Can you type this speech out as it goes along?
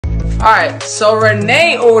Alright, so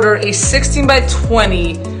Renee ordered a 16 by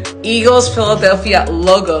 20 Eagles Philadelphia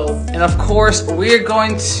logo. And of course, we're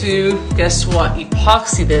going to, guess what,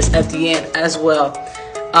 epoxy this at the end as well.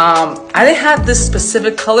 I didn't have this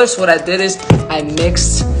specific color, so what I did is I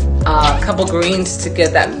mixed a couple greens to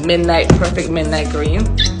get that perfect midnight green.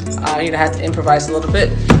 I had to improvise a little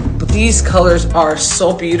bit. But these colors are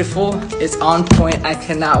so beautiful. It's on point. I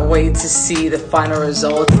cannot wait to see the final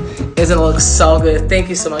result. It's gonna look so good. Thank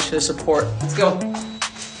you so much for the support. Let's go.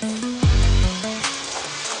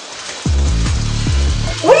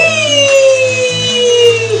 Whee!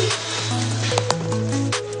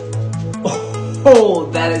 Oh,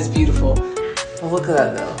 that is beautiful. Oh, look at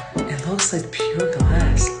that though. It looks like pure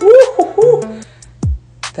glass. Woo-hoo-hoo.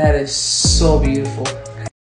 That is so beautiful.